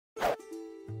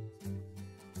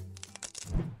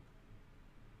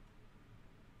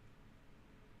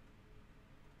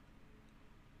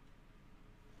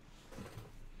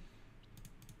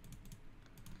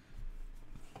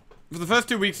For the first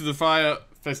 2 weeks of the Fire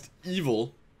Fest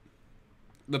Evil,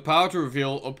 the power to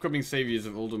reveal upcoming saviors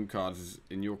of Uldum cards is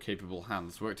in your capable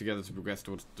hands. Work together to progress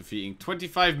towards defeating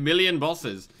 25 million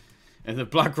bosses in the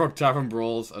Blackrock Tavern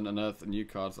Brawls and unearth new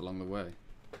cards along the way.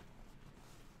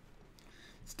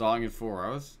 Starting in 4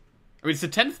 hours. I mean, it's the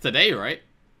 10th today, right?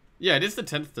 Yeah, it is the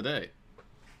 10th today.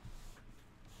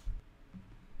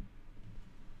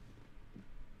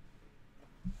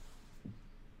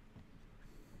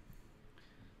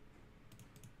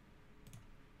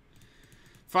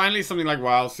 Finally, something like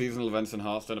WoW seasonal events in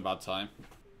Hearthstone about time.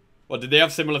 What, did they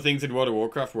have similar things in World of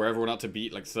Warcraft where everyone had to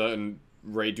beat like certain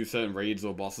raids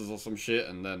or bosses or some shit,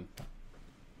 and then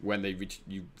when they reach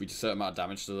a certain amount of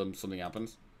damage to them, something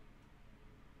happens?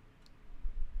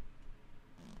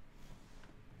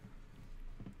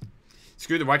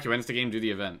 Screw the Wacky Wednesday game, do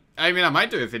the event. I mean, I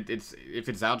might do if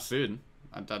it's out soon.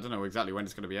 I don't know exactly when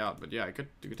it's going to be out, but yeah, you could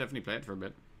definitely play it for a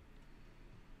bit.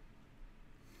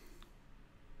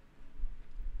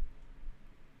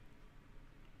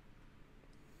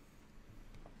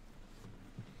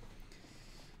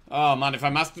 Oh man, if I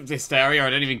mastered Hysteria, I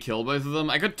don't even kill both of them.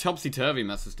 I could topsy-turvy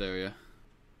master Hysteria.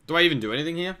 Do I even do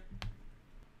anything here?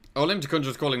 Oh, limit to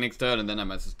Conjurer's Calling next turn and then I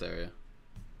master Hysteria.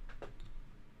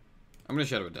 I'm gonna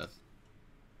Shadow of Death.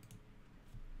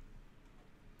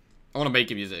 I want to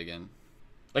make him use it again.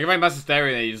 Like if I master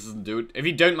Hysteria and he just doesn't do it. If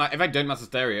I don't master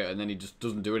Hysteria and then he just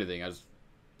doesn't do anything, I just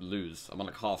lose. I'm on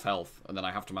like half health and then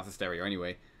I have to master Hysteria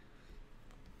anyway.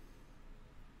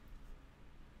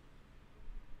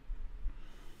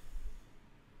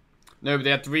 No, but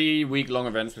they had 3-week-long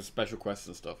events with special quests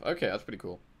and stuff. Okay, that's pretty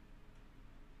cool.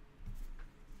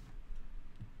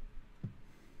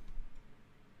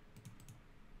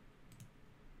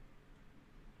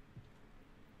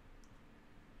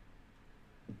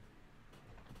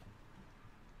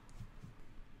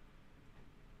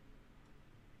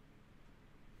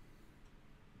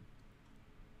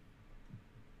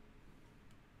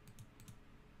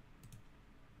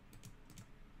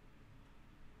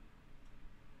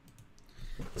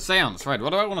 Seance, right.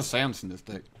 What do I want to seance in this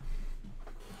deck?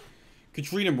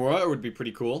 Katrina Moira would be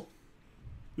pretty cool.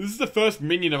 This is the first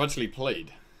minion I've actually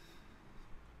played.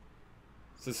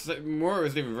 So Moira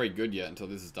isn't even very good yet until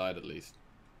this has died at least.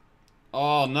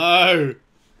 Oh no!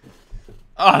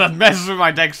 Oh, that messes with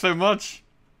my deck so much!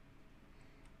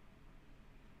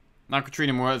 Now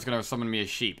Katrina Moira is going to summon me a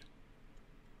sheep.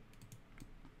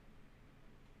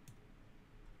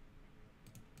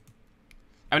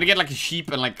 I'm gonna get like a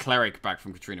sheep and like cleric back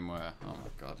from Katrina Moira. Oh my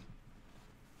god.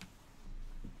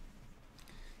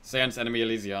 Seance enemy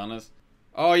Elysianas.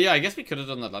 Oh yeah, I guess we could have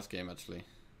done that last game actually.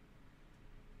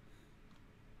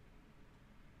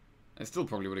 I still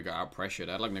probably would have got out pressured.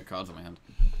 I had like no cards on my hand.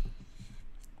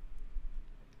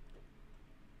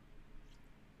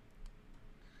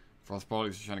 Frostball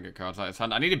is trying to get cards out of his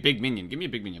hand. I need a big minion. Give me a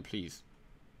big minion, please.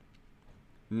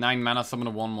 9 mana, summon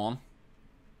a 1/1.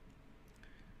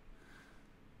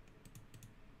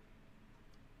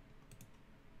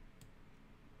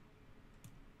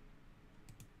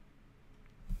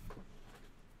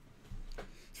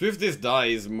 So if this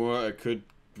dies, Moira could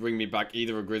bring me back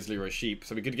either a grizzly or a sheep.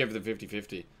 So we could give it the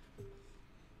 50-50.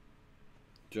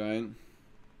 Giant.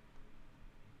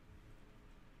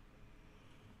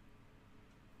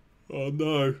 Oh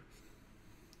no.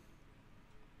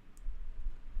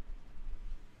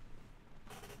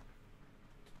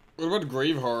 What about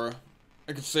Grave Horror?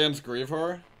 I could seance Grave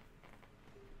Horror.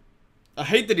 I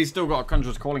hate that he's still got a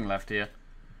Conjurer's Calling left here.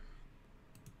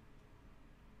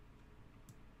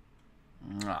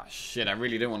 Ah, shit, I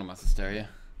really don't want to master Hysteria.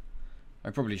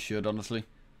 I probably should, honestly.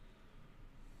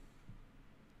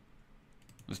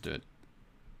 Let's do it.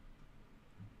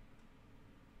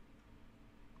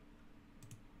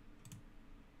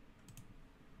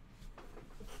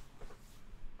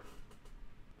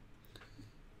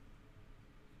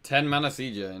 Ten mana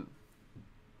Sea Giant.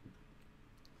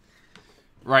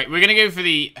 Right, we're gonna go for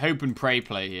the Hope and Pray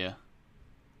play here.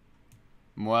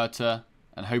 Muerta,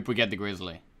 and hope we get the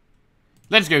Grizzly.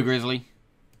 Let's go, Grizzly.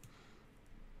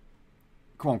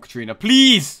 Come on, Katrina,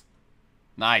 please!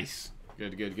 Nice.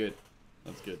 Good, good, good.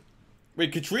 That's good.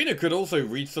 Wait, Katrina could also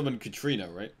re-summon Katrina,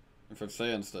 right? If I've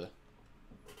seanced her.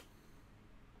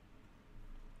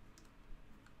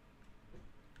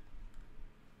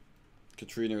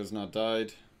 Katrina has now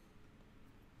died.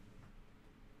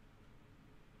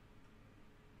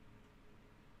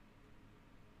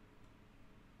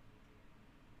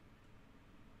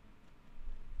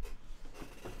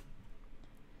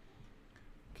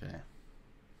 Okay.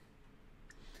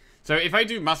 So if I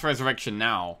do Mass Resurrection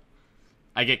now,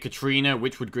 I get Katrina,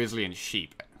 Witchwood Grizzly, and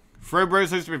Sheep. Frobro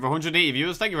supposed to be for 180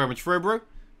 viewers. Thank you very much, Frobro.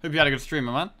 Hope you had a good stream,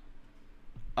 my man.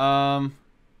 I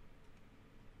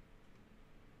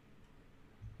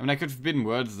mean, I could forbidden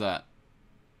words that.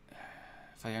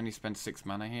 If I only spent 6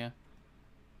 mana here.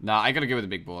 Nah, I gotta go with the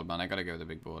big board, man. I gotta go with the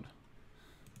big board.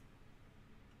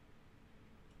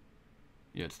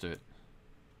 Yeah, let's do it.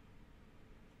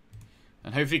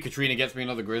 And hopefully Katrina gets me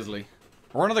another Grizzly.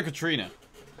 Or another Katrina.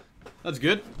 That's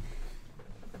good.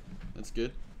 That's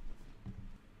good.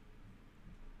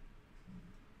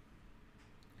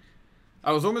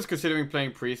 I was almost considering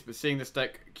playing Priest, but seeing this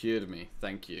deck cured me.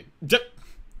 Thank you.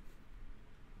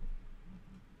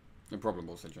 No problem,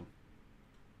 Bolsidron.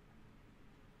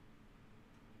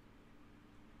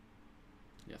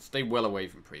 Yeah, stay well away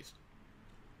from Priest.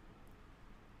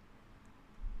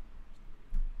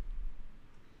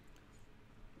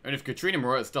 And if Katrina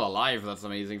Moretta is still alive, that's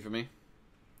amazing for me.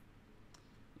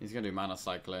 He's going to do Mana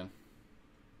Cyclone.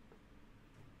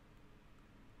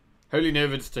 Holy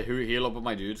Novids to heal up with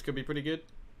my dudes could be pretty good.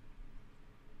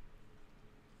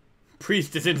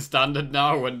 Priest is in standard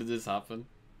now. When did this happen?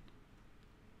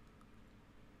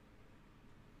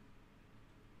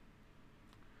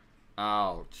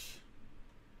 Ouch.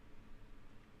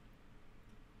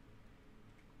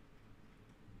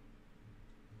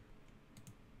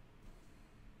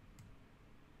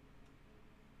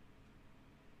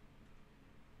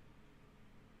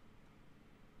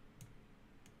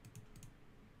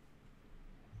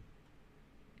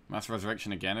 Mass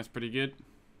Resurrection again is pretty good.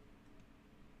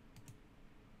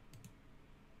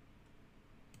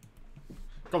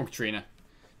 Come on, Katrina.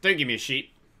 Don't give me a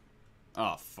sheep.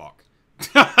 Oh, fuck.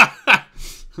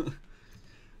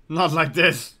 Not like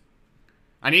this.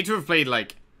 I need to have played,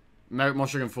 like,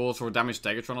 Moshing and Force or Damaged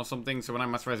Degatron or something, so when I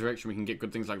Mass Resurrection, we can get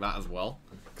good things like that as well.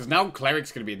 Because now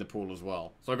Cleric's going to be in the pool as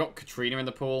well. So I got Katrina in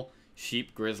the pool,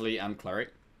 Sheep, Grizzly, and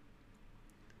Cleric.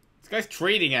 This guy's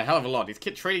trading a hell of a lot. He's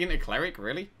trading into Cleric,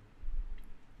 really?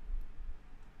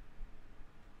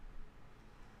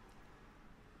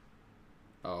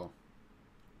 Oh.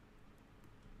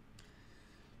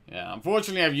 Yeah,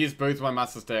 unfortunately I've used both my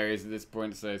Master Stereos at this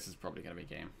point, so this is probably going to be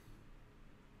game.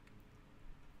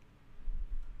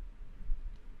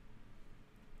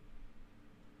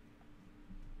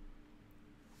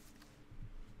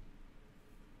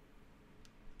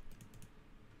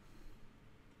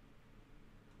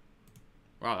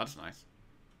 Wow, that's nice.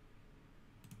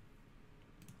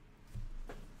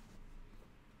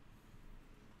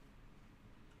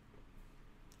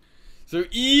 So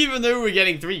even though we're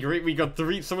getting we got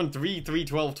someone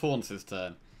 3/12 taunts this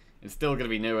turn. It's still gonna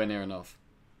be nowhere near enough.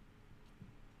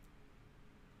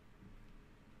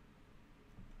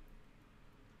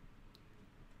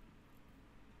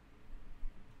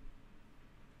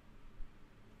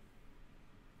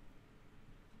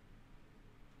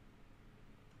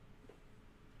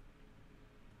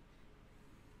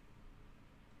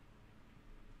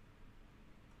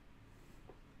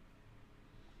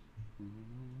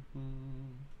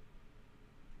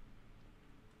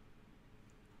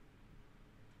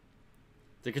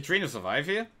 Did Katrina survive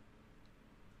here?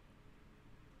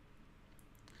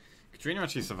 Katrina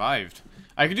actually survived.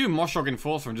 I could do Moshog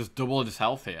Enforcer and just double his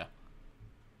health here.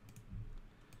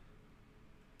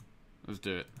 Let's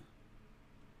do it.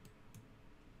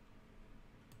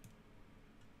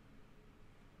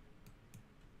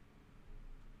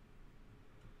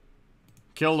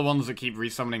 Kill the ones that keep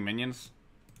resummoning minions.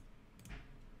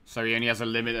 So he only has a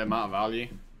limited amount of value.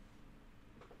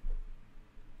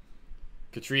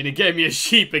 Katrina gave me a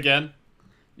sheep again.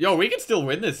 Yo, we can still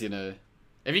win this, you know.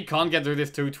 If he can't get through this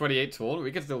 228 taunt,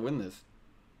 we can still win this.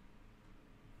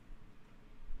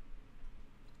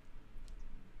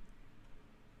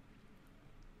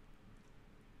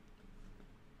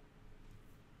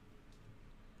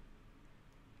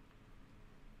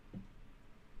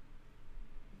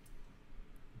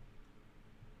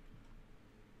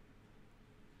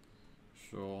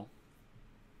 Sure.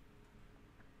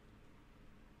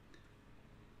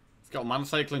 Got Mana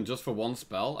Cycling just for one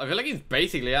spell. I feel like he's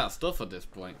basically out of stuff at this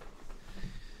point.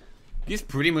 He's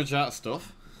pretty much out of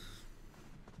stuff.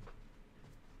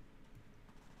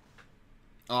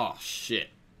 Oh, shit.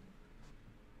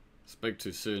 Spoke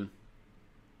too soon.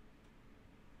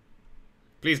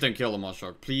 Please don't kill the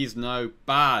Moshog. Please, no.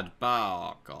 Bad.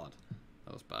 Oh, God.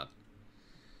 That was bad.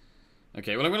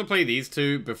 Okay, well, I'm going to play these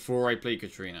two before I play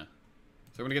Katrina.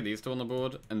 So I'm going to get these two on the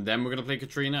board, and then we're going to play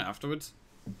Katrina afterwards.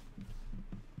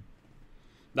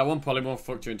 That one polymorph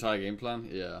fucked your entire game plan?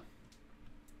 Yeah.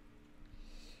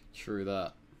 True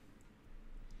that.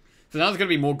 So now there's gonna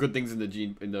be more good things in the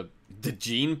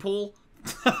gene pool?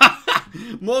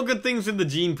 More good things in the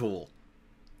gene pool.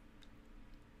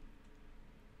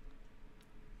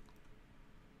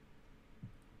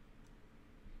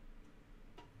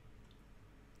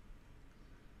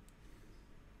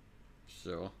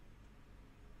 Sure.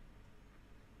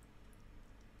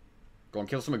 Go on,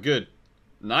 kill someone good.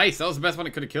 Nice, that was the best one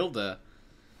it could have killed there.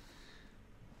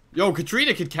 Yo,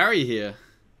 Katrina could carry here.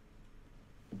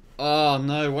 Oh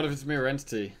no, what if it's Mirror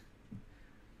Entity?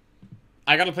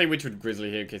 I gotta play Witchwood Grizzly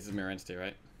here in case it's Mirror Entity,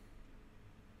 right?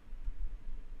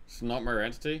 It's not Mirror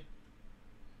Entity?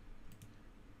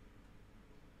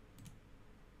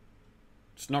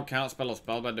 It's not Counterspell or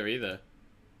Spellbender either.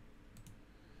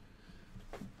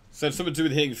 So it's something to do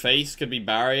with hitting face, could be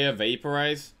Barrier,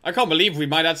 Vaporize. I can't believe we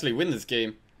might actually win this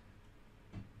game.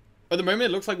 At the moment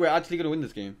it looks like we're actually gonna win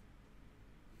this game.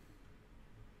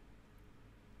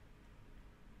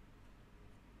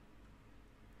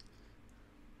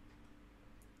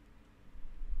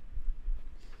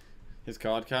 His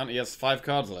card count? He has 5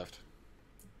 cards left.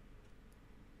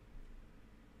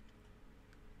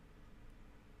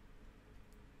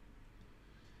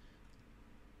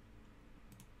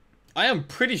 I am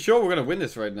pretty sure we're going to win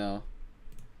this right now.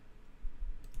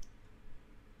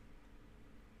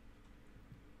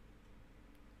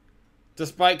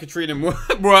 Despite Katrina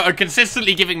Moore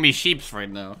consistently giving me sheeps right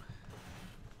now.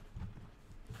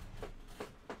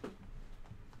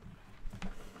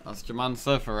 That's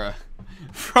Jamancer for a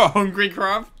Hungry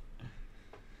Crab.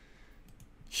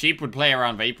 Sheep would play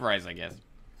around Vaporize, I guess.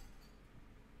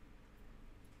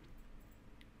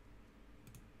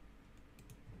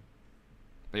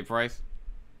 Vaporize?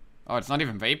 Oh, it's not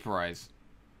even Vaporize.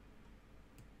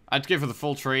 I'd go for the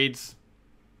full trades.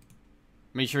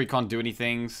 Make sure he can't do any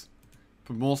things.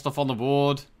 Put more stuff on the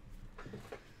board.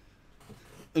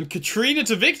 And Katrina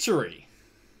to victory!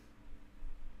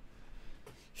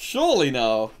 Surely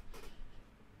no.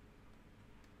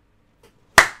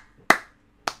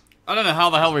 I don't know how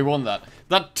the hell we won that.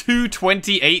 That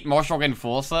 228 Moshog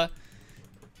Enforcer